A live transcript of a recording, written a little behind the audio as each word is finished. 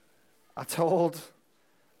I told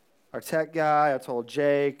our tech guy, I told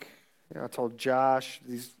Jake, I told Josh,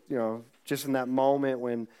 just in that moment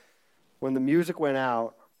when the music went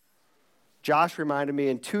out, Josh reminded me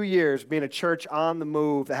in 2 years, being a church on the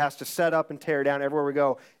move that has to set up and tear down everywhere we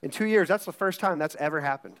go, in 2 years, that's the first time that's ever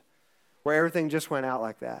happened, where everything just went out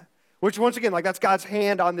like that. Which, once again, that's God's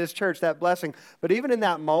hand on this church, that blessing. But even in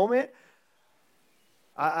that moment,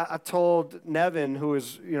 I told Nevin, who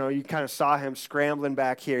was, you kind of saw him scrambling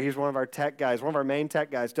back here. He's one of our tech guys, one of our main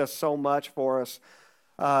tech guys, does so much for us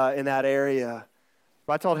in that area.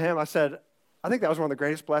 But I told him, I said, I think that was one of the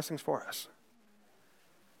greatest blessings for us.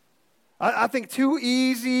 I think too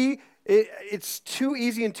easy, it's too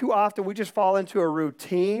easy and too often we just fall into a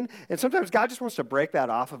routine. And sometimes God just wants to break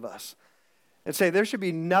that off of us and say there should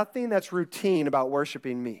be nothing that's routine about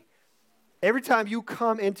worshiping me. Every time you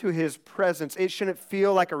come into his presence, it shouldn't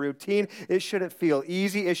feel like a routine. It shouldn't feel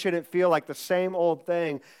easy. It shouldn't feel like the same old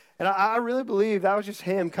thing. And I really believe that was just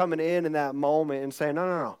him coming in that moment and saying,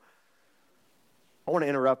 no. I want to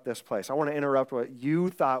interrupt this place. I want to interrupt what you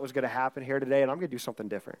thought was going to happen here today, and I'm going to do something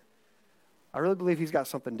different. I really believe he's got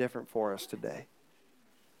something different for us today.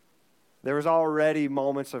 There was already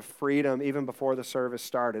moments of freedom even before the service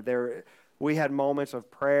started. We had moments of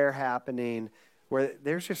prayer happening where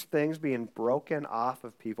there's just things being broken off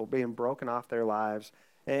of people, being broken off their lives.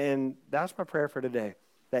 And that's my prayer for today,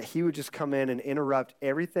 that he would just come in and interrupt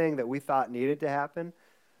everything that we thought needed to happen,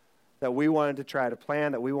 that we wanted to try to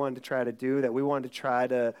plan, that we wanted to try to do, that we wanted to try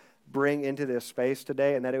to bring into this space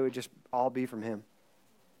today, and that it would just all be from him.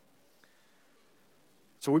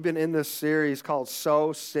 So we've been in this series called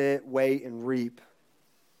Sow, Sit, Wait, and Reap.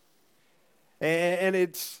 And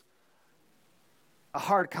it's a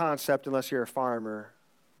hard concept unless you're a farmer.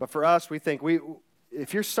 But for us, we think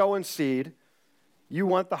if you're sowing seed, you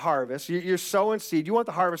want the harvest. You're sowing seed, you want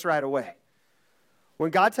the harvest right away.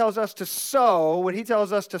 When God tells us to sow, when he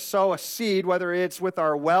tells us to sow a seed, whether it's with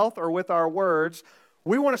our wealth or with our words,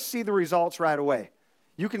 we want to see the results right away.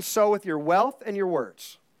 You can sow with your wealth and your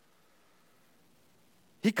words.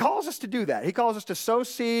 He calls us to do that. He calls us to sow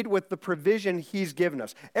seed with the provision he's given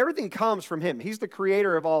us. Everything comes from him. He's the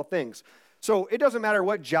creator of all things. So it doesn't matter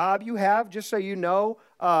what job you have, just so you know,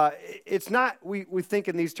 it's not, we think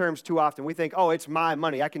in these terms too often. We think, it's my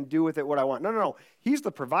money. I can do with it what I want. No. He's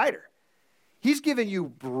the provider. He's given you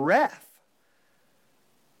breath.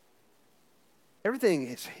 Everything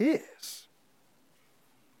is his.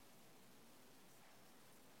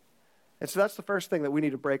 And so that's the first thing that we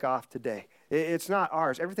need to break off today. It's not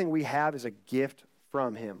ours. Everything we have is a gift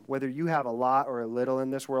from him. Whether you have a lot or a little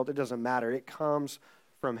in this world, it doesn't matter. It comes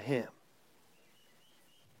from him.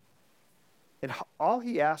 And all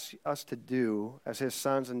he asks us to do as his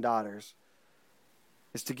sons and daughters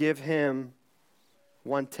is to give him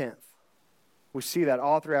 1/10. We see that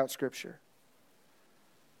all throughout Scripture.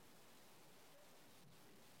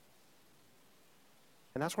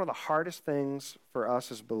 And that's one of the hardest things for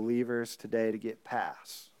us as believers today to get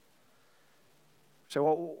past.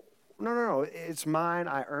 So, no, it's mine.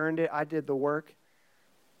 I earned it. I did the work.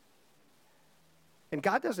 And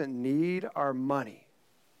God doesn't need our money.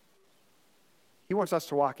 He wants us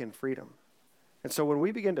to walk in freedom. And so when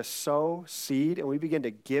we begin to sow seed and we begin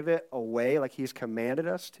to give it away like he's commanded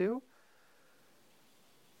us to,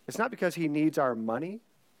 it's not because he needs our money.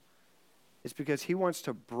 It's because he wants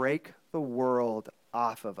to break the world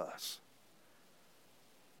off of us.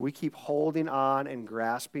 We keep holding on and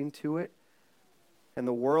grasping to it, and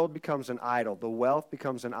the world becomes an idol. The wealth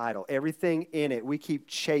becomes an idol. Everything in it, we keep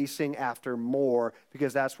chasing after more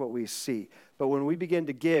because that's what we see. But when we begin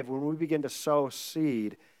to give, when we begin to sow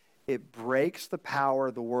seed, it breaks the power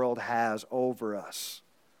the world has over us.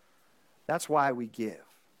 That's why we give.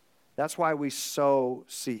 That's why we sow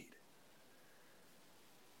seed.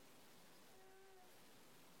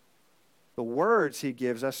 The words he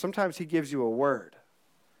gives us, sometimes he gives you a word.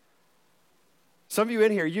 Some of you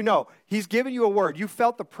in here, you know, he's given you a word. You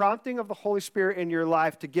felt the prompting of the Holy Spirit in your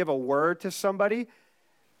life to give a word to somebody.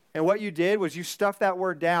 And what you did was you stuffed that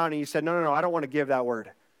word down and you said, no, I don't want to give that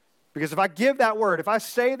word. Because if I give that word, if I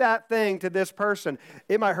say that thing to this person,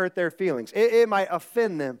 it might hurt their feelings. It might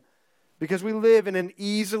offend them. Because we live in an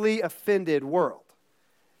easily offended world.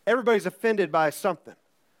 Everybody's offended by something.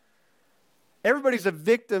 Everybody's a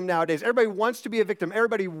victim nowadays. Everybody wants to be a victim.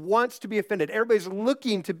 Everybody wants to be offended. Everybody's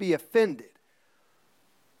looking to be offended.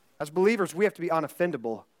 As believers, we have to be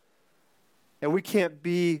unoffendable. And we can't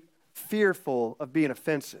be fearful of being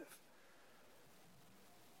offensive.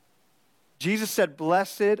 Jesus said,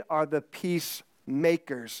 blessed are the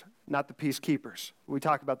peacemakers, not the peacekeepers. We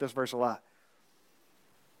talk about this verse a lot.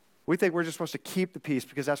 We think we're just supposed to keep the peace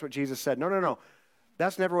because that's what Jesus said. No.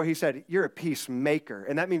 That's never what he said. You're a peacemaker.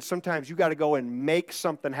 And that means sometimes you got to go and make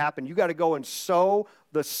something happen. You got to go and sow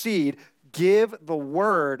the seed. Give the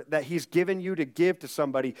word that he's given you to give to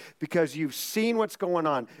somebody because you've seen what's going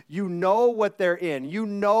on. You know what they're in. You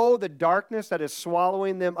know the darkness that is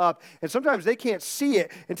swallowing them up. And sometimes they can't see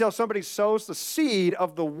it until somebody sows the seed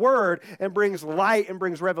of the word and brings light and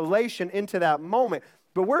brings revelation into that moment.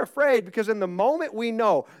 But we're afraid because in the moment we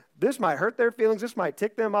know this might hurt their feelings, this might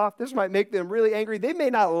tick them off, this might make them really angry. They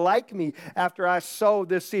may not like me after I sow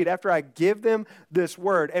this seed, after I give them this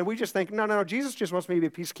word. And we just think, no, Jesus just wants me to be a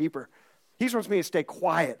peacekeeper. He just wants me to stay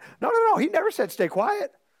quiet. No. He never said stay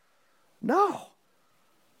quiet. No.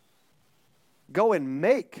 Go and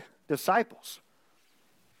make disciples.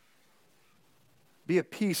 Be a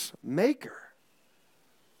peacemaker.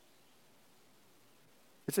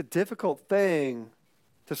 It's a difficult thing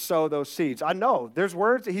to sow those seeds. I know there's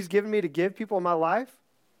words that he's given me to give people in my life,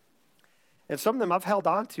 and some of them I've held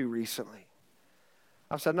on to recently.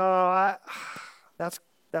 I've said, no, that's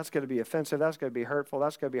going to be offensive. That's going to be hurtful.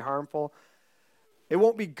 That's going to be harmful. It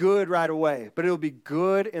won't be good right away, but it'll be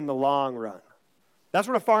good in the long run. That's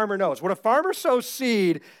what a farmer knows. When a farmer sows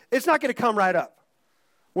seed, it's not going to come right up.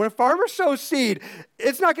 When a farmer sows seed,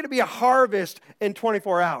 it's not going to be a harvest in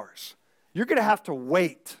 24 hours. You're going to have to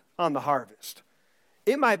wait on the harvest.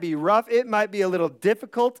 It might be rough. It might be a little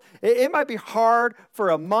difficult. It might be hard for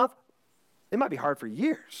a month. It might be hard for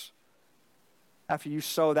years after you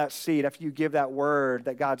sow that seed, after you give that word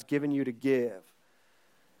that God's given you to give.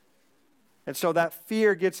 And so that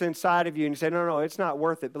fear gets inside of you and you say, no, it's not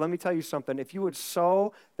worth it. But let me tell you something. If you would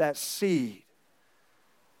sow that seed,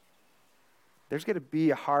 there's going to be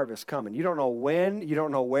a harvest coming. You don't know when, you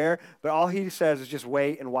don't know where, but all he says is just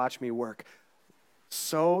wait and watch me work.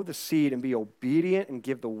 Sow the seed and be obedient and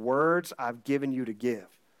give the words I've given you to give.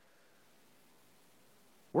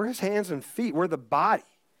 We're his hands and feet. We're the body.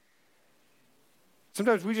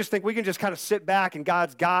 Sometimes we just think we can just kind of sit back and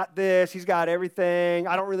God's got this. He's got everything.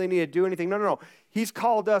 I don't really need to do anything. No. He's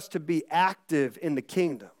called us to be active in the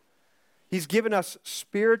kingdom. He's given us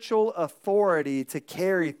spiritual authority to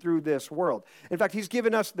carry through this world. In fact, he's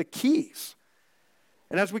given us the keys.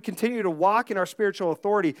 And as we continue to walk in our spiritual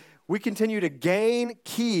authority, we continue to gain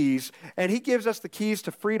keys, and he gives us the keys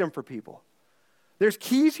to freedom for people. There's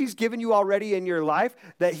keys he's given you already in your life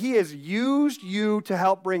that he has used you to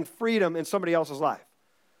help bring freedom in somebody else's life.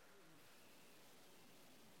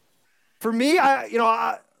 For me,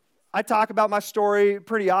 I talk about my story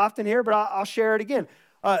pretty often here, but I'll share it again.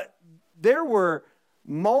 There were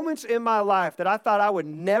moments in my life that I thought I would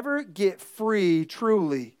never get free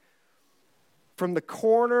truly from the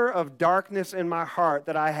corner of darkness in my heart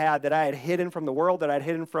that I had hidden from the world, that I had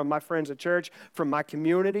hidden from my friends at church, from my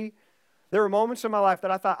community. There were moments in my life that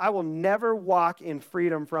I thought, I will never walk in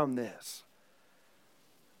freedom from this.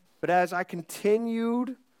 But as I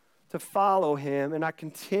continued to follow him and I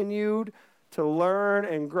continued to learn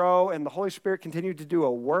and grow and the Holy Spirit continued to do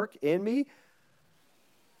a work in me,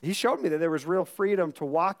 he showed me that there was real freedom to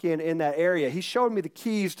walk in that area. He showed me the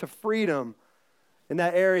keys to freedom in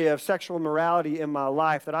that area of sexual immorality in my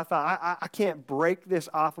life that I thought, I can't break this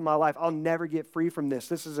off of my life. I'll never get free from this.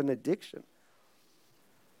 This is an addiction.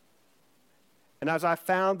 And as I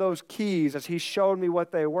found those keys, as he showed me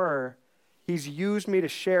what they were, he's used me to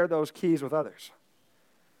share those keys with others.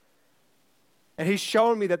 And he's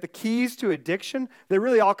shown me that the keys to addiction, they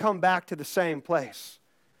really all come back to the same place.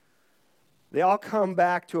 They all come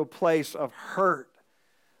back to a place of hurt.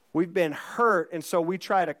 We've been hurt, and so we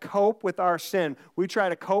try to cope with our sin. We try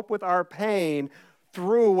to cope with our pain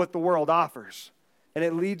through what the world offers. And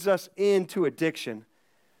it leads us into addiction.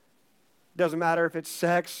 Doesn't matter if it's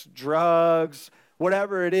sex, drugs,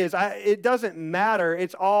 whatever it is. It doesn't matter.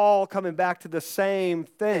 It's all coming back to the same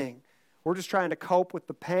thing. We're just trying to cope with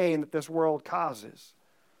the pain that this world causes.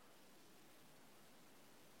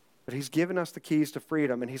 But he's given us the keys to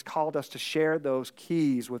freedom, and he's called us to share those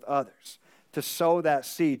keys with others, to sow that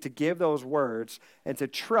seed, to give those words, and to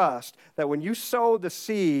trust that when you sow the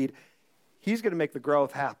seed, he's going to make the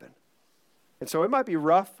growth happen. And so it might be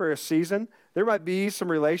rough for a season. There might be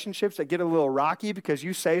some relationships that get a little rocky because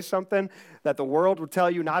you say something that the world would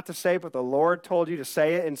tell you not to say, but the Lord told you to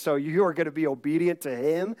say it, and so you are going to be obedient to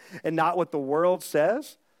him and not what the world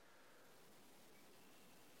says.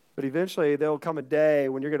 But eventually there'll come a day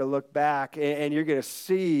when you're going to look back and you're going to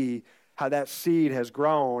see how that seed has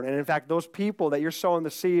grown. And in fact, those people that you're sowing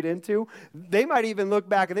the seed into, they might even look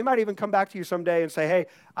back and they might even come back to you someday and say, hey,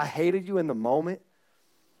 I hated you in the moment,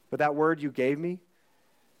 but that word you gave me,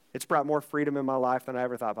 it's brought more freedom in my life than I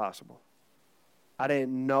ever thought possible. I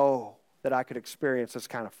didn't know that I could experience this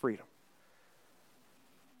kind of freedom.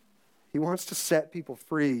 He wants to set people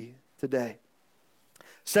free today.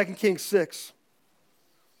 2 Kings 6.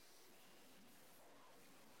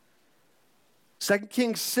 2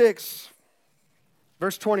 Kings 6,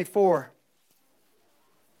 verse 24.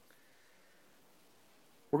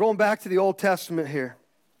 We're going back to the Old Testament here.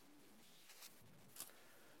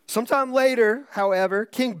 Sometime later, however,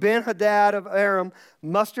 King Ben-Hadad of Aram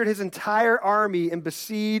mustered his entire army and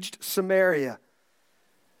besieged Samaria.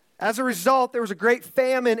 As a result, there was a great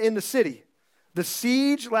famine in the city. The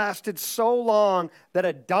siege lasted so long that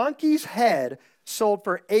a donkey's head sold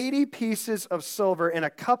for 80 pieces of silver and a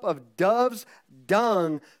cup of dove's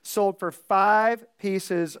dung sold for 5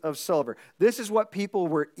 pieces of silver. This is what people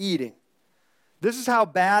were eating. This is how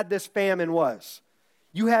bad this famine was.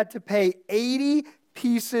 You had to pay 80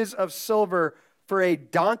 pieces of silver for a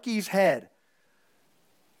donkey's head.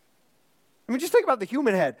 I mean, just think about the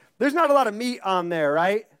human head. There's not a lot of meat on there,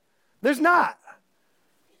 right? There's not.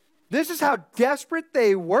 This is how desperate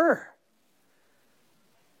they were.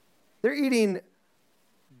 They're eating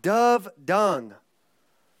dove dung.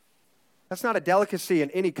 That's not a delicacy in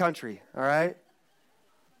any country, all right?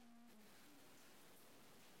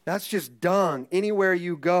 That's just dung anywhere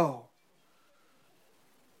you go.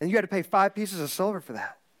 And you had to pay 5 pieces of silver for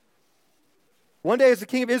that. One day as the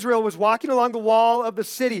king of Israel was walking along the wall of the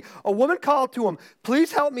city, a woman called to him,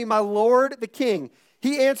 "Please help me, my lord the king."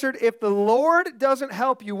 He answered, "If the Lord doesn't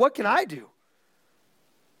help you, what can I do?"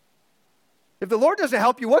 If the Lord doesn't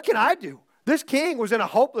help you, what can I do? This king was in a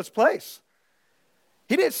hopeless place.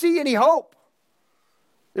 He didn't see any hope.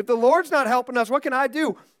 If the Lord's not helping us, what can I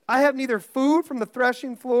do? I have neither food from the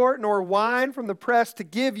threshing floor nor wine from the press to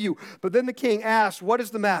give you. But then the king asked, "What is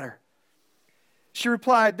the matter?" She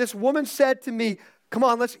replied, "This woman said to me, 'Come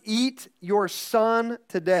on, let's eat your son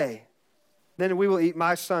today. Then we will eat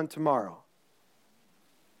my son tomorrow.'"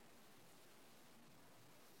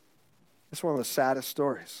 This is one of the saddest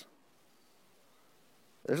stories.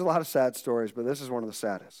 There's a lot of sad stories, but this is one of the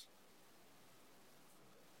saddest.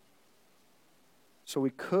 So we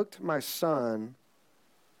cooked my son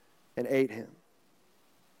and ate him.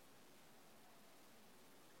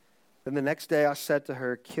 Then the next day I said to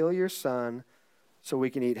her, "Kill your son so we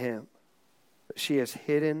can eat him." But she has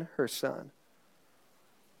hidden her son.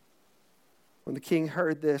 When the king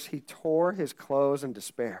heard this, he tore his clothes in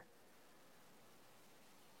despair.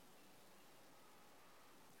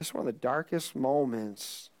 This is one of the darkest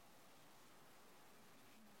moments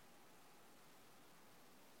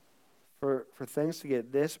for things to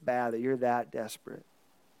get this bad that you're that desperate.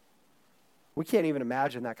 We can't even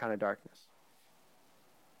imagine that kind of darkness.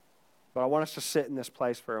 But I want us to sit in this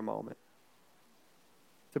place for a moment.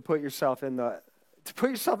 To put yourself in that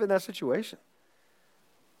situation.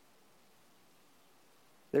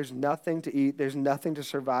 There's nothing to eat. There's nothing to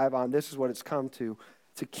survive on. This is what it's come to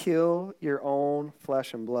kill your own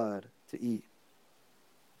flesh and blood to eat.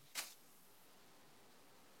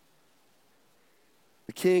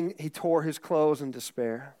 The king, he tore his clothes in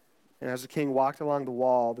despair. And as the king walked along the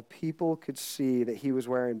wall, the people could see that he was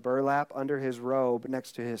wearing burlap under his robe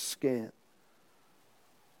next to his skin.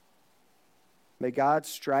 "May God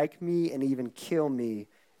strike me and even kill me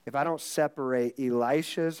if I don't separate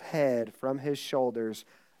Elisha's head from his shoulders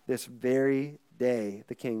this very day,"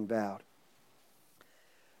 the king vowed.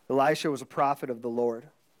 Elisha was a prophet of the Lord.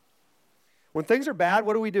 When things are bad,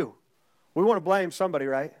 what do? We want to blame somebody,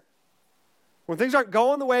 right? When things aren't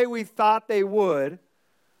going the way we thought they would,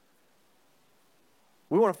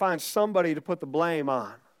 we want to find somebody to put the blame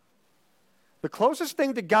on. The closest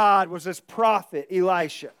thing to God was this prophet,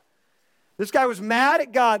 Elisha. This guy was mad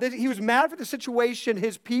at God. He was mad for the situation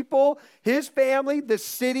his people, his family, the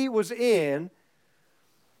city was in.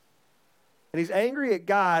 And he's angry at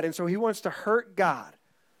God, and so he wants to hurt God.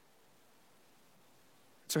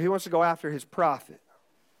 So he wants to go after his prophet.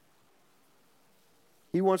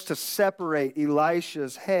 He wants to separate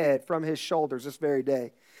Elisha's head from his shoulders this very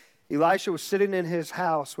day. Elisha was sitting in his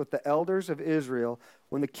house with the elders of Israel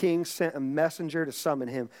when the king sent a messenger to summon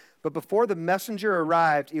him. But before the messenger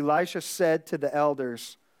arrived, Elisha said to the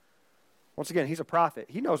elders, once again, he's a prophet.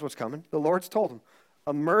 He knows what's coming. The Lord's told him,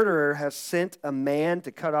 "A murderer has sent a man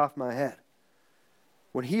to cut off my head.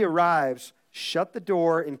 When he arrives, shut the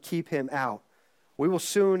door and keep him out. We will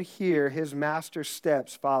soon hear his master's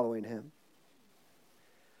steps following him."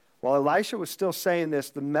 While Elisha was still saying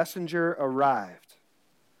this, the messenger arrived.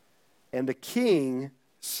 And the king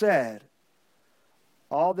said,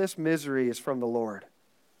 "All this misery is from the Lord.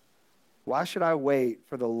 Why should I wait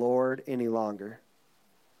for the Lord any longer?"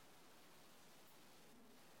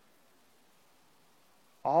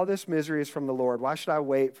 All this misery is from the Lord. Why should I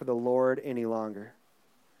wait for the Lord any longer?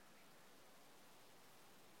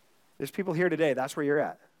 There's people here today, that's where you're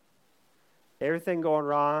at. Everything going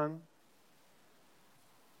wrong.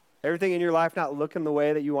 Everything in your life not looking the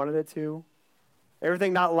way that you wanted it to.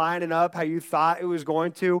 Everything not lining up how you thought it was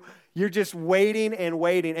going to. You're just waiting,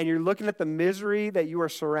 and you're looking at the misery that you are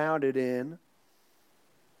surrounded in. And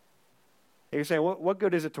you're saying, what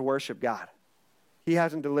good is it to worship God? He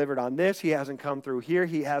hasn't delivered on this. He hasn't come through here.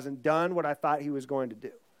 He hasn't done what I thought he was going to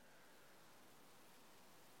do.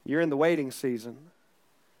 You're in the waiting season.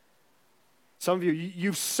 Some of you,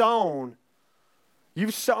 you've sown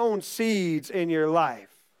seeds in your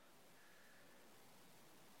life.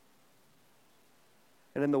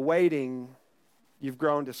 And in the waiting, you've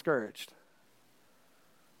grown discouraged.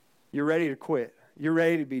 You're ready to quit. You're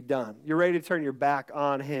ready to be done. You're ready to turn your back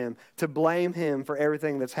on him, to blame him for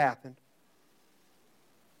everything that's happened.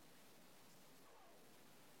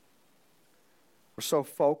 We're so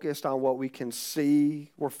focused on what we can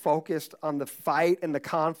see. We're focused on the fight and the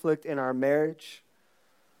conflict in our marriage.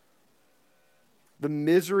 The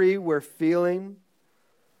misery we're feeling.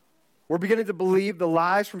 We're beginning to believe the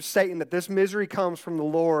lies from Satan that this misery comes from the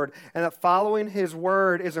Lord and that following his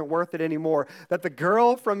word isn't worth it anymore. That the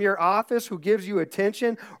girl from your office who gives you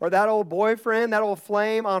attention, or that old boyfriend, that old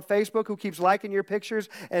flame on Facebook who keeps liking your pictures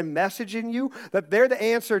and messaging you, that they're the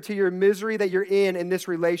answer to your misery that you're in this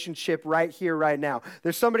relationship right here, right now.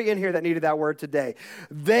 There's somebody in here that needed that word today.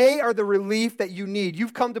 They are the relief that you need.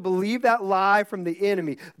 You've come to believe that lie from the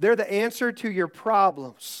enemy. They're the answer to your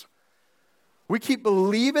problems. We keep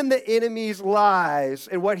believing the enemy's lies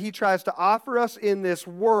and what he tries to offer us in this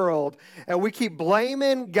world, and we keep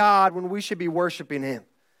blaming God when we should be worshiping him.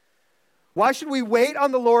 Why should we wait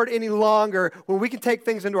on the Lord any longer when we can take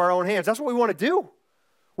things into our own hands? That's what we want to do.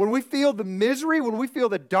 When we feel the misery, when we feel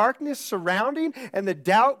the darkness surrounding and the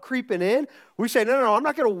doubt creeping in, we say, no, I'm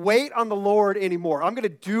not going to wait on the Lord anymore. I'm going to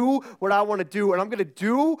do what I want to do, and I'm going to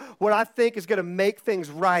do what I think is going to make things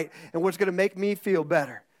right and what's going to make me feel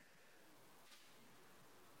better.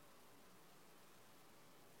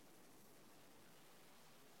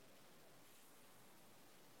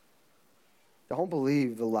 Don't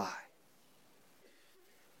believe the lie.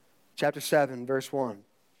 Chapter 7, verse 1.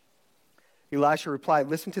 Elisha replied,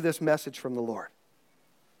 listen to this message from the Lord.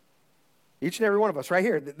 Each and every one of us right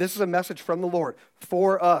here, this is a message from the Lord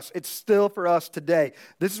for us. It's still for us today.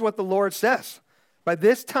 This is what the Lord says. By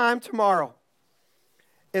this time tomorrow,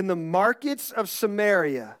 in the markets of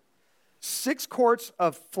Samaria, 6 quarts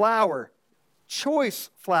of flour,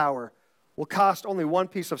 choice flour, will cost only 1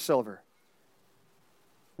 piece of silver.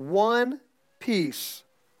 1 piece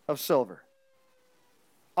of silver.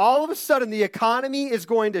 All of a sudden, the economy is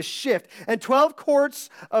going to shift, and 12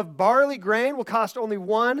 quarts of barley grain will cost only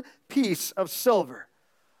 1 piece of silver.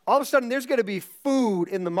 All of a sudden, there's going to be food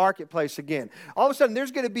in the marketplace again. All of a sudden,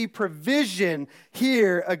 there's going to be provision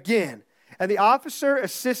here again. And the officer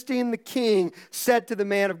assisting the king said to the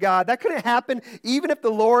man of God, that couldn't happen even if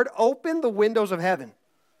the Lord opened the windows of heaven.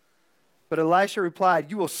 But Elisha replied,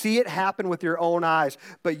 you will see it happen with your own eyes,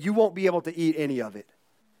 but you won't be able to eat any of it.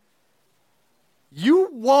 You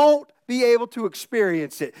won't be able to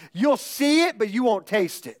experience it. You'll see it, but you won't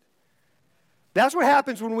taste it. That's what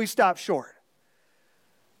happens when we stop short.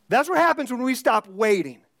 That's what happens when we stop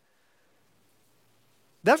waiting.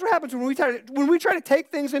 That's what happens when we try to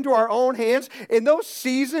take things into our own hands. In those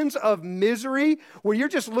seasons of misery, where you're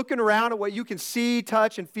just looking around at what you can see,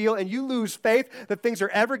 touch, and feel, and you lose faith that things are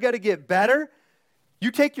ever going to get better,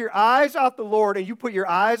 you take your eyes off the Lord and you put your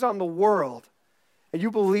eyes on the world, and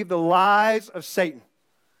you believe the lies of Satan.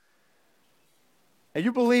 And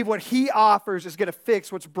you believe what he offers is going to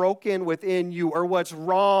fix what's broken within you or what's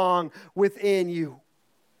wrong within you.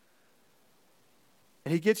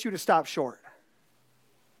 And he gets you to stop short.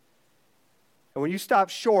 And when you stop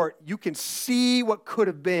short, you can see what could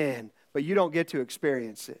have been, but you don't get to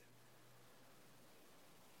experience it.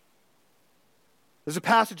 There's a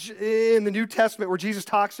passage in the New Testament where Jesus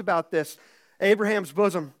talks about this, Abraham's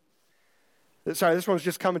bosom. Sorry, this one's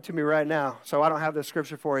just coming to me right now, so I don't have this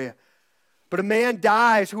scripture for you. But a man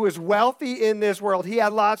dies who is wealthy in this world. He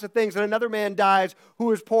had lots of things. And another man dies who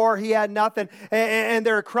is poor. He had nothing. And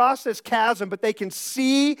they're across this chasm, but they can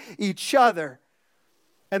see each other.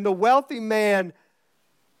 And the wealthy man,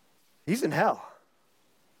 he's in hell.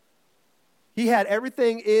 He had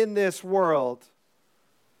everything in this world,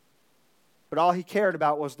 but all he cared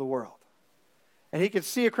about was the world. And he could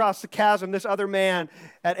see across the chasm this other man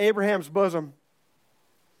at Abraham's bosom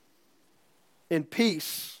in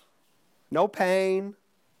peace, no pain,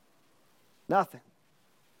 nothing.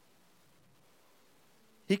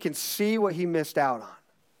 He can see what he missed out on.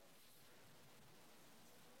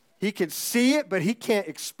 He can see it, but he can't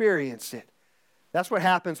experience it. That's what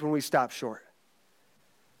happens when we stop short.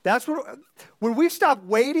 When we stop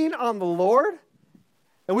waiting on the Lord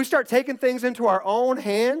and we start taking things into our own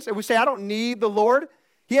hands and we say, I don't need the Lord.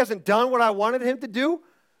 He hasn't done what I wanted him to do.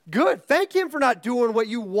 Good. Thank him for not doing what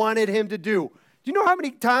you wanted him to do. Do you know how many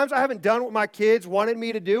times I haven't done what my kids wanted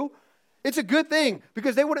me to do? It's a good thing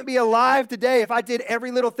because they wouldn't be alive today if I did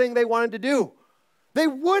every little thing they wanted to do. They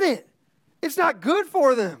wouldn't. It's not good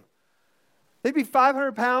for them. They'd be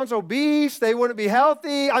 500 pounds obese. They wouldn't be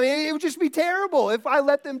healthy. I mean, it would just be terrible if I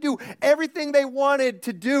let them do everything they wanted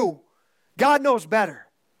to do. God knows better.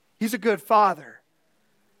 He's a good father.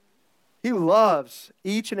 He loves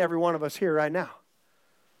each and every one of us here right now.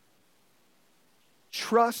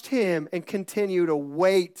 Trust him and continue to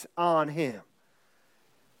wait on him.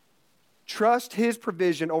 Trust his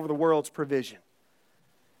provision over the world's provision.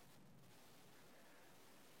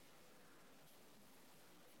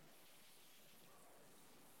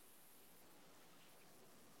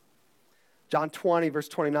 John 20, verse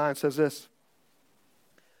 29 says this.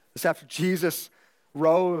 This after Jesus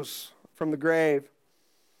rose from the grave.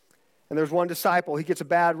 And there's one disciple. He gets a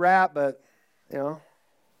bad rap, but,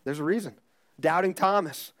 there's a reason. Doubting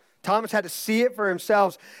Thomas. Thomas had to see it for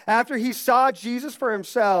himself. After he saw Jesus for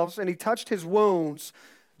himself and he touched his wounds,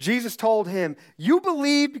 Jesus told him, you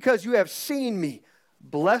believe because you have seen me.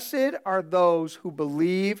 Blessed are those who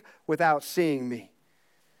believe without seeing me.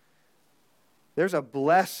 There's a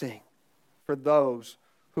blessing for those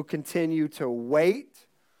who continue to wait,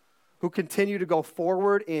 who continue to go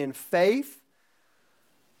forward in faith,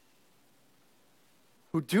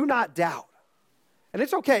 who do not doubt. And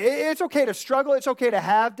it's okay. It's okay to struggle. It's okay to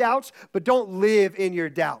have doubts, but don't live in your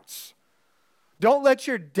doubts. Don't let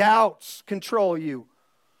your doubts control you.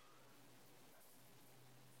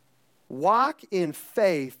 Walk in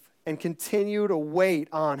faith and continue to wait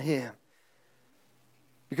on him.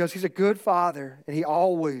 Because he's a good father and he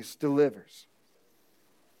always delivers.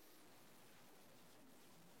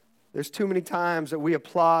 There's too many times that we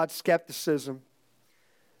applaud skepticism.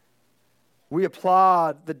 We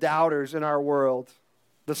applaud the doubters in our world,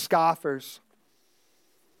 the scoffers.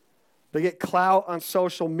 They get clout on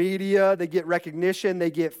social media. They get recognition.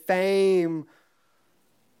 They get fame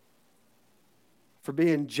for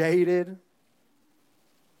being jaded,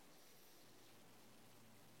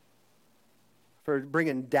 for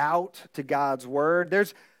bringing doubt to God's word.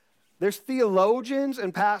 There's theologians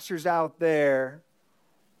and pastors out there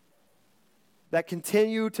that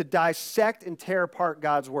continue to dissect and tear apart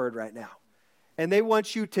God's word right now. And they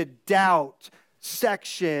want you to doubt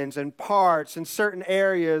sections and parts and certain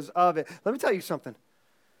areas of it. Let me tell you something.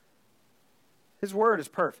 His word is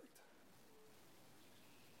perfect.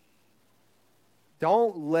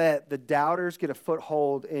 Don't let the doubters get a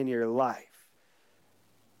foothold in your life.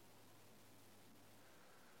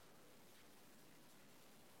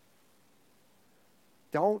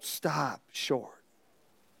 Don't stop short.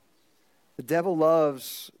 The devil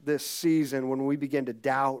loves this season when we begin to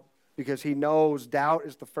doubt because he knows doubt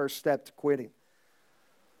is the first step to quitting.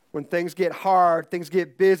 When things get hard, things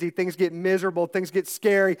get busy, things get miserable, things get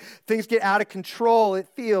scary, things get out of control, it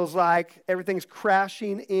feels like everything's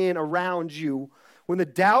crashing in around you. When the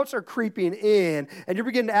doubts are creeping in and you're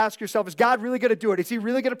beginning to ask yourself, is God really going to do it? Is he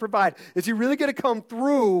really going to provide? Is he really going to come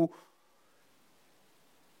through?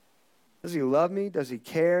 Does he love me? Does he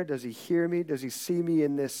care? Does he hear me? Does he see me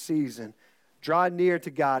in this season? Draw near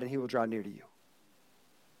to God and he will draw near to you.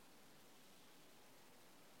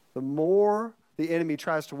 The more the enemy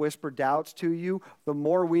tries to whisper doubts to you, the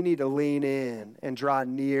more we need to lean in and draw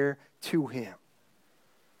near to him.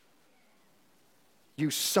 You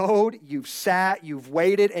sowed, you've sat, you've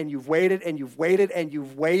waited, and you've waited, and you've waited, and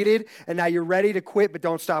you've waited, and now you're ready to quit, but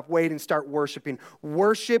don't stop waiting. Start worshiping.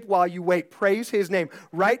 Worship while you wait. Praise his name.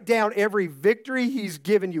 Write down every victory he's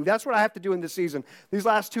given you. That's what I have to do in this season. These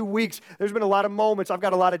last 2 weeks, there's been a lot of moments. I've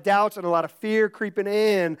got a lot of doubts and a lot of fear creeping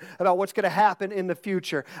in about what's going to happen in the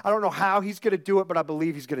future. I don't know how he's going to do it, but I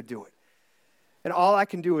believe he's going to do it. And all I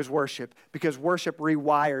can do is worship because worship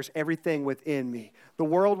rewires everything within me. The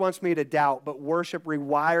world wants me to doubt, but worship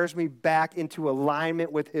rewires me back into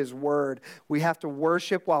alignment with his word. We have to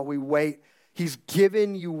worship while we wait. He's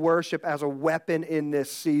given you worship as a weapon in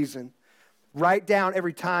this season. Write down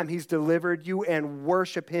every time he's delivered you and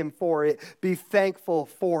worship him for it. Be thankful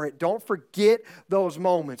for it. Don't forget those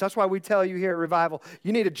moments. That's why we tell you here at Revival,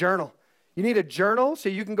 you need a journal. You need a journal so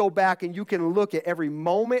you can go back and you can look at every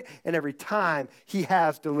moment and every time he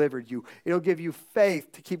has delivered you. It'll give you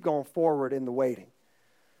faith to keep going forward in the waiting.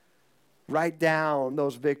 Write down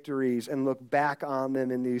those victories and look back on them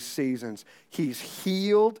in these seasons. He's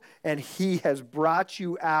healed and he has brought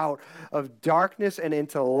you out of darkness and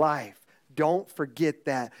into life. Don't forget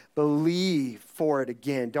that. Believe for it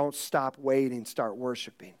again. Don't stop waiting. Start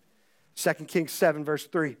worshiping. 2 Kings 7, verse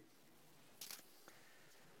 3.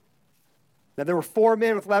 Now there were 4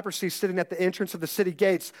 men with leprosy sitting at the entrance of the city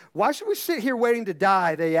gates. Why should we sit here waiting to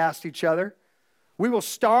die? They asked each other. We will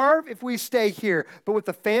starve if we stay here, but with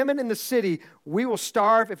the famine in the city, we will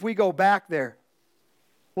starve if we go back there.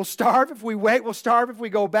 We'll starve if we wait. We'll starve if we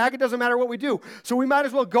go back. It doesn't matter what we do. So we might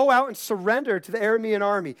as well go out and surrender to the Aramean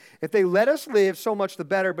army. If they let us live, so much the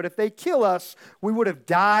better. But if they kill us, we would have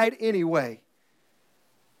died anyway.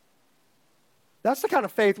 That's the kind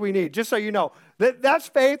of faith we need, just so you know. That's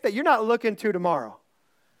faith that you're not looking to tomorrow.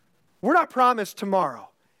 We're not promised tomorrow.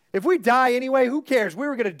 If we die anyway, who cares? We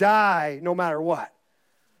were going to die no matter what.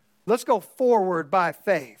 Let's go forward by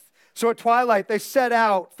faith. So at twilight, they set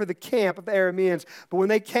out for the camp of the Arameans. But when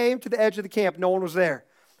they came to the edge of the camp, no one was there.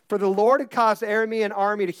 For the Lord had caused the Aramean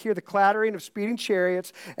army to hear the clattering of speeding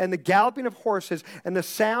chariots and the galloping of horses and the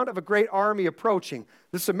sound of a great army approaching.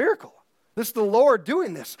 This is a miracle. This is the Lord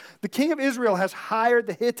doing this. The king of Israel has hired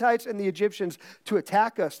the Hittites and the Egyptians to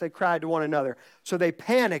attack us, they cried to one another. So they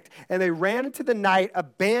panicked and they ran into the night,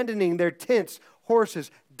 abandoning their tents,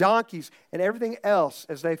 horses, donkeys, and everything else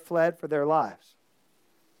as they fled for their lives.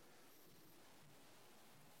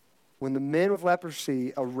 When the men with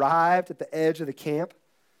leprosy arrived at the edge of the camp,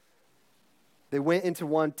 they went into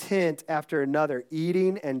one tent after another,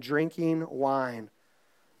 eating and drinking wine.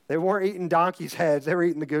 They weren't eating donkeys' heads, they were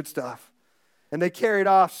eating the good stuff. And they carried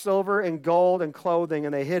off silver and gold and clothing,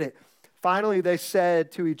 and they hid it. Finally, they said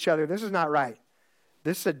to each other, this is not right.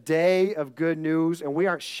 This is a day of good news, and we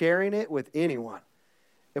aren't sharing it with anyone.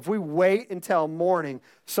 If we wait until morning,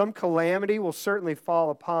 some calamity will certainly fall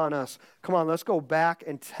upon us. Come on, let's go back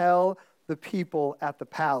and tell the people at the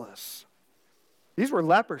palace. These were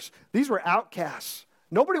lepers. These were outcasts.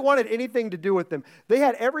 Nobody wanted anything to do with them. They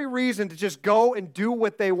had every reason to just go and do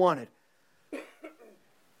what they wanted.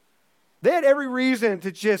 They had every reason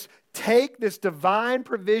to just take this divine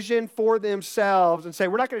provision for themselves and say,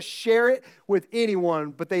 we're not going to share it with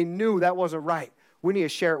anyone, but they knew that wasn't right. We need to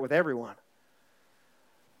share it with everyone.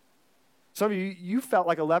 Some of you felt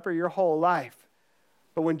like a leper your whole life.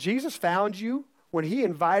 But when Jesus found you, when he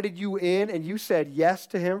invited you in and you said yes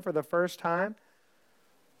to him for the first time,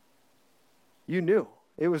 you knew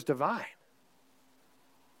it was divine.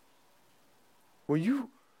 When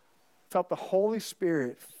you felt the Holy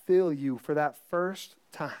Spirit fill you for that first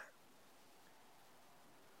time,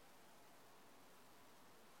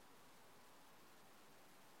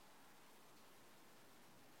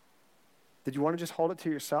 did you want to just hold it to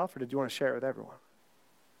yourself, or did you want to share it with everyone?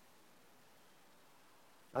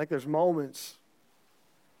 I think there's moments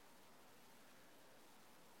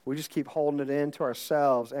we just keep holding it in to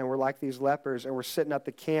ourselves, and we're like these lepers, and we're sitting at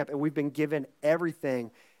the camp, and we've been given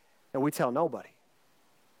everything, and we tell nobody.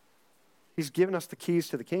 He's given us the keys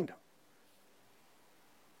to the kingdom.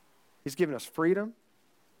 He's given us freedom.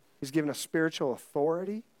 He's given us spiritual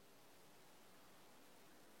authority.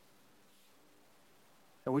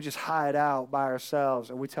 And we just hide out by ourselves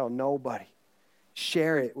and we tell nobody.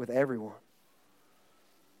 Share it with everyone.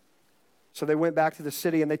 So they went back to the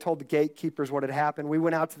city and they told the gatekeepers what had happened. We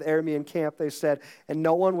went out to the Aramean camp, they said, and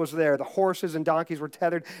no one was there. The horses and donkeys were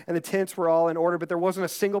tethered and the tents were all in order, but there wasn't a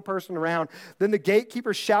single person around. Then the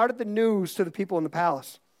gatekeeper shouted the news to the people in the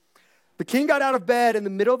palace. The king got out of bed in the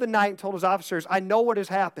middle of the night and told his officers, I know what has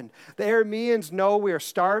happened. The Arameans know we are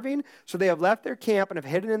starving, so they have left their camp and have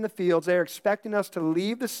hidden in the fields. They are expecting us to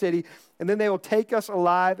leave the city, and then they will take us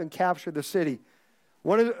alive and capture the city.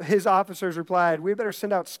 One of his officers replied, we better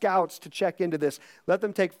send out scouts to check into this. Let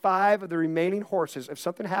them take 5 of the remaining horses. If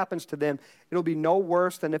something happens to them, it'll be no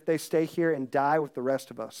worse than if they stay here and die with the rest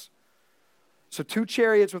of us. So 2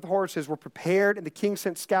 chariots with horses were prepared, and the king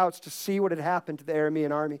sent scouts to see what had happened to the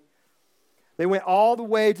Aramean army. They went all the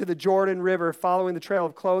way to the Jordan River, following the trail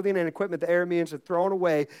of clothing and equipment the Arameans had thrown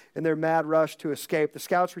away in their mad rush to escape. The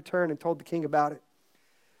scouts returned and told the king about it.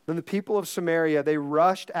 Then the people of Samaria, they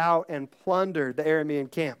rushed out and plundered the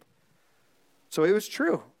Aramean camp. So it was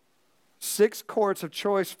true. 6 quarts of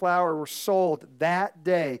choice flour were sold that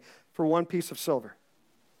day for 1 piece of silver.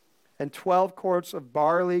 And 12 quarts of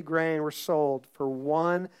barley grain were sold for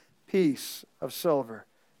 1 piece of silver,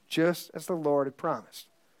 just as the Lord had promised.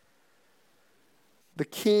 The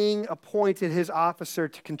king appointed his officer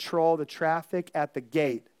to control the traffic at the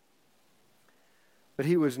gate. But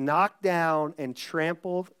he was knocked down and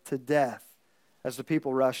trampled to death as the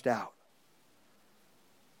people rushed out.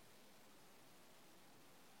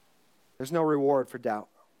 There's no reward for doubt.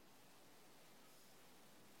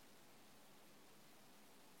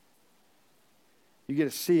 You get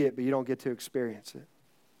to see it, but you don't get to experience it.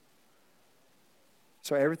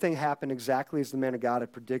 So everything happened exactly as the man of God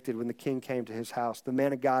had predicted when the king came to his house. The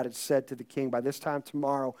man of God had said to the king, by this time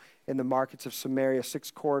tomorrow in the markets of Samaria, 6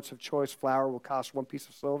 quarts of choice flour will cost 1 piece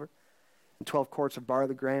of silver, and 12 quarts of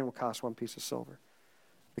barley grain will cost 1 piece of silver.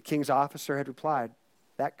 The king's officer had replied,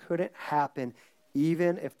 that couldn't happen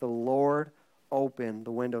even if the Lord opened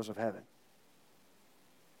the windows of heaven.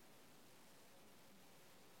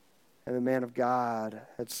 And the man of God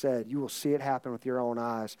had said, you will see it happen with your own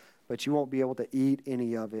eyes, but you won't be able to eat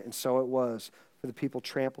any of it. And so it was, for the people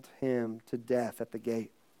trampled him to death at the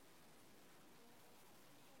gate.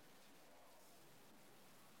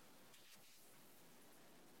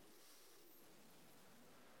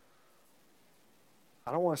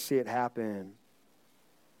 I don't want to see it happen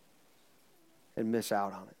and miss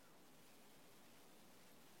out on it.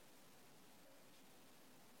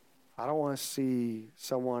 I don't want to see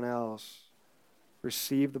someone else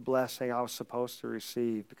receive the blessing I was supposed to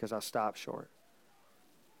receive because I stopped short.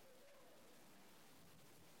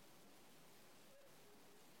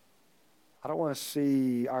 I don't want to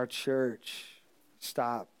see our church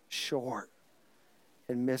stop short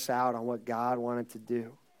and miss out on what God wanted to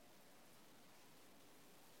do.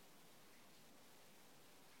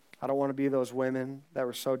 I don't want to be those women that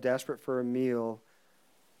were so desperate for a meal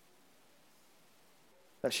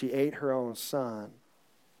that she ate her own son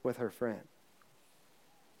with her friend.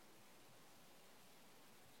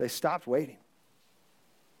 They stopped waiting.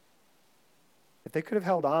 If they could have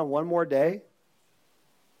held on one more day,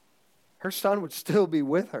 her son would still be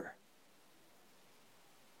with her.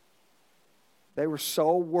 They were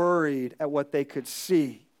so worried at what they could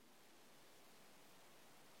see.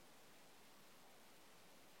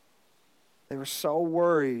 They were so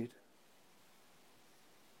worried.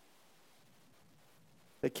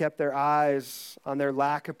 They kept their eyes on their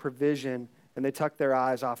lack of provision, and they took their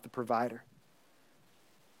eyes off the provider.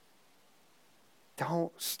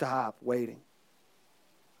 Don't stop waiting.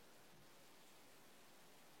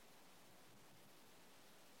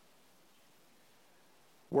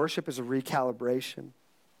 Worship is a recalibration.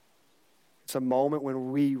 It's a moment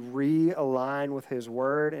when we realign with His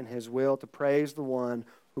word and His will to praise the one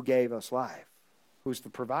who gave us life, who's the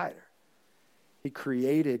provider. He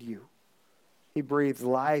created you. He breathed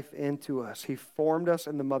life into us. He formed us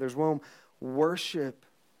in the mother's womb. Worship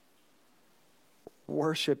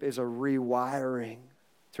is a rewiring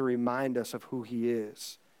to remind us of who He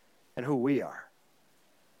is and who we are.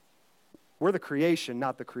 We're the creation,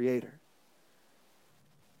 not the creator.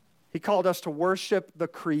 He called us to worship the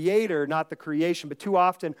Creator, not the creation. But too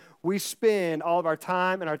often, we spend all of our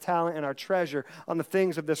time and our talent and our treasure on the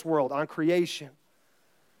things of this world, on creation.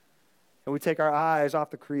 And we take our eyes off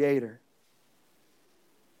the Creator.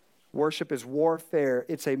 Worship is warfare.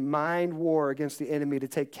 It's a mind war against the enemy to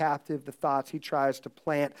take captive the thoughts he tries to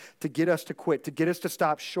plant, to get us to quit, to get us to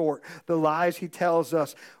stop short. The lies he tells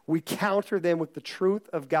us, we counter them with the truth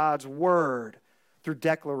of God's word through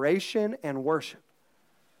declaration and worship.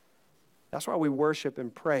 That's why we worship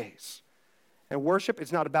and praise. And worship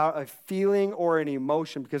is not about a feeling or an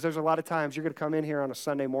emotion, because there's a lot of times you're going to come in here on a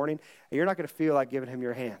Sunday morning and you're not going to feel like giving Him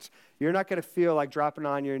your hands. You're not going to feel like dropping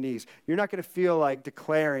on your knees. You're not going to feel like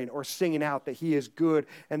declaring or singing out that He is good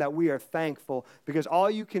and that we are thankful, because all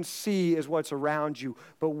you can see is what's around you.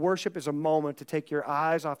 But worship is a moment to take your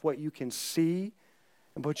eyes off what you can see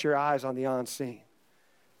and put your eyes on the unseen,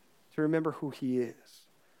 to remember who He is,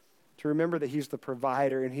 to remember that He's the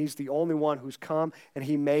provider and He's the only one who's come and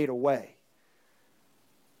He made a way.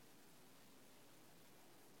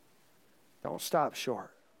 Don't stop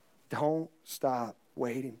short. Don't stop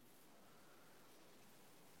waiting.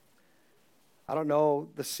 I don't know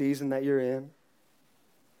the season that you're in,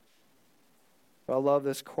 but I love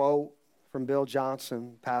this quote from Bill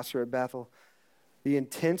Johnson, pastor at Bethel. The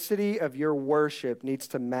intensity of your worship needs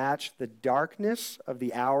to match the darkness of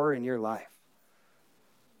the hour in your life.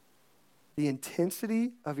 The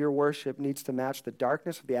intensity of your worship needs to match the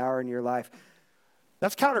darkness of the hour in your life.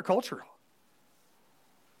 That's countercultural.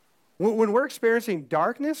 When we're experiencing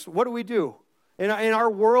darkness, what do? In our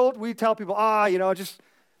world, we tell people, just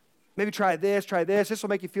maybe try this. This will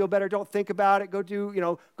make you feel better. Don't think about it. Go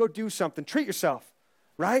do something. Treat yourself,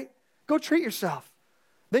 right? Go treat yourself.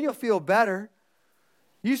 Then you'll feel better.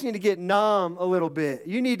 You just need to get numb a little bit.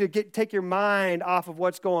 You need to take your mind off of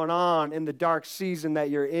what's going on in the dark season that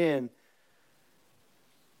you're in.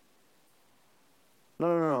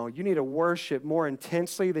 No. You need to worship more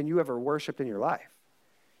intensely than you ever worshiped in your life.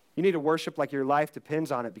 You need to worship like your life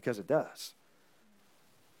depends on it, because it does.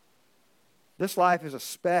 This life is a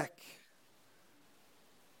speck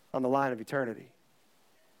on the line of eternity.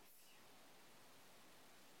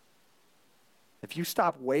 If you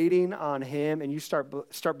stop waiting on him and you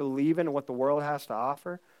start believing in what the world has to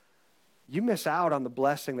offer, you miss out on the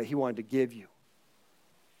blessing that he wanted to give you.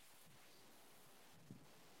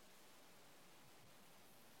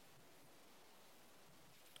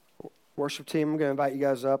 Worship team, I'm going to invite you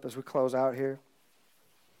guys up as we close out here.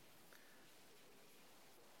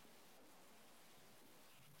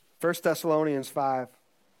 First Thessalonians 5,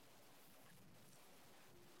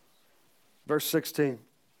 verse 16.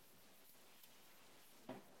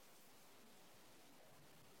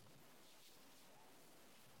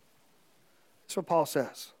 That's what Paul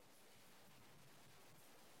says.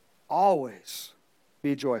 Always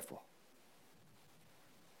be joyful.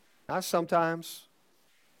 Not sometimes,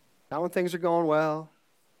 not when things are going well.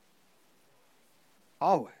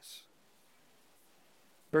 Always.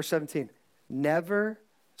 Verse 17. Never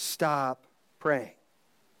stop praying.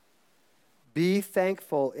 Be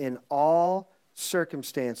thankful in all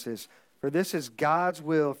circumstances, for this is God's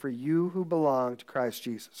will for you who belong to Christ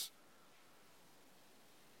Jesus.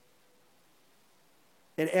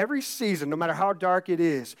 In every season, no matter how dark it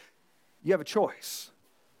is, you have a choice.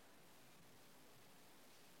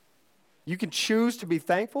 You can choose to be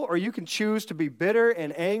thankful, or you can choose to be bitter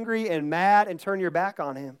and angry and mad and turn your back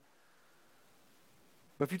on him.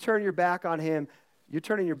 But if you turn your back on him, you're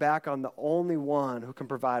turning your back on the only one who can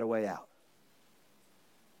provide a way out.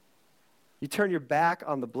 You turn your back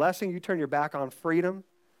on the blessing, you turn your back on freedom.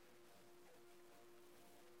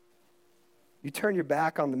 You turn your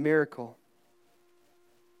back on the miracle.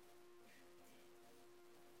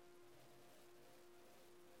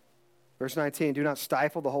 Verse 19, do not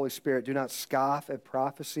stifle the Holy Spirit. Do not scoff at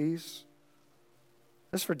prophecies.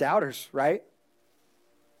 This is for doubters, right?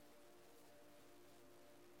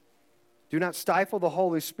 Do not stifle the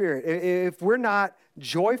Holy Spirit. If we're not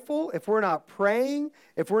joyful, if we're not praying,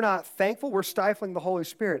 if we're not thankful, we're stifling the Holy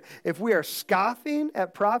Spirit. If we are scoffing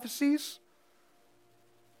at prophecies,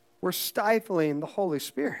 we're stifling the Holy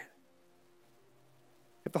Spirit.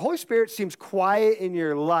 If the Holy Spirit seems quiet in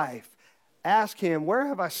your life, ask him, where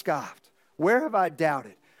have I scoffed? Where have I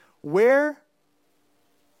doubted? Where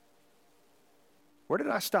did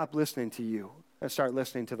I stop listening to you and start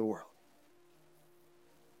listening to the world?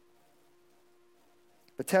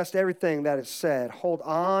 But test everything that is said. Hold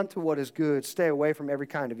on to what is good. Stay away from every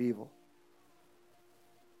kind of evil.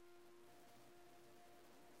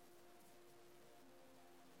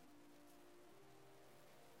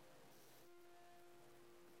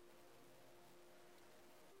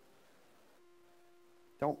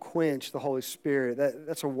 Don't quench the Holy Spirit.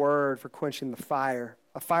 That's a word for quenching the fire.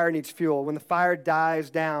 A fire needs fuel. When the fire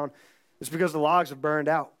dies down, it's because the logs have burned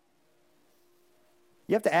out.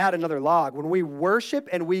 You have to add another log. When we worship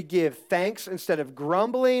and we give thanks instead of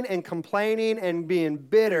grumbling and complaining and being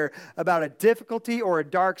bitter about a difficulty or a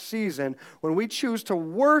dark season, when we choose to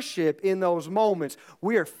worship in those moments,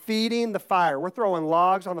 we are feeding the fire. We're throwing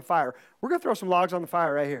logs on the fire. We're going to throw some logs on the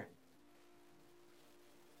fire right here.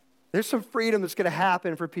 There's some freedom that's going to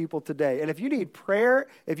happen for people today. And if you need prayer,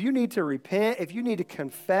 if you need to repent, if you need to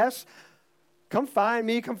confess, come find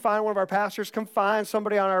me, come find one of our pastors, come find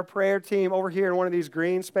somebody on our prayer team over here in one of these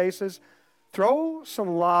green spaces. Throw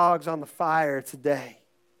some logs on the fire today.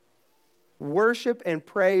 Worship and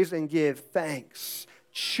praise and give thanks.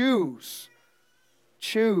 Choose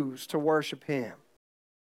to worship him.